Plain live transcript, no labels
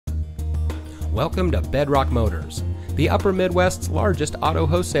Welcome to Bedrock Motors, the Upper Midwest's largest auto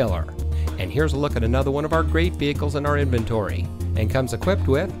wholesaler. And here's a look at another one of our great vehicles in our inventory, and comes equipped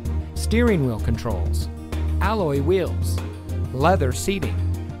with steering wheel controls, alloy wheels, leather seating,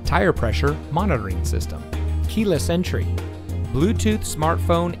 tire pressure monitoring system, keyless entry, Bluetooth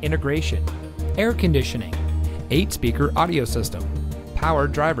smartphone integration, air conditioning, 8-speaker audio system, power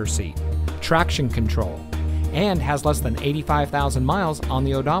driver's seat, traction control, and has less than 85,000 miles on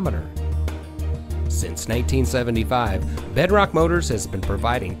the odometer. Since 1975, Bedrock Motors has been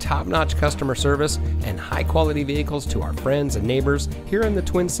providing top-notch customer service and high-quality vehicles to our friends and neighbors here in the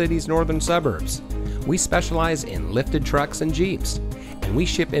Twin Cities northern suburbs. We specialize in lifted trucks and Jeeps, and we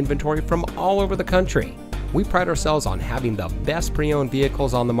ship inventory from all over the country. We pride ourselves on having the best pre-owned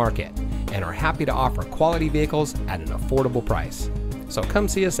vehicles on the market and are happy to offer quality vehicles at an affordable price. So come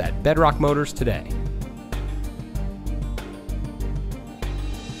see us at Bedrock Motors today.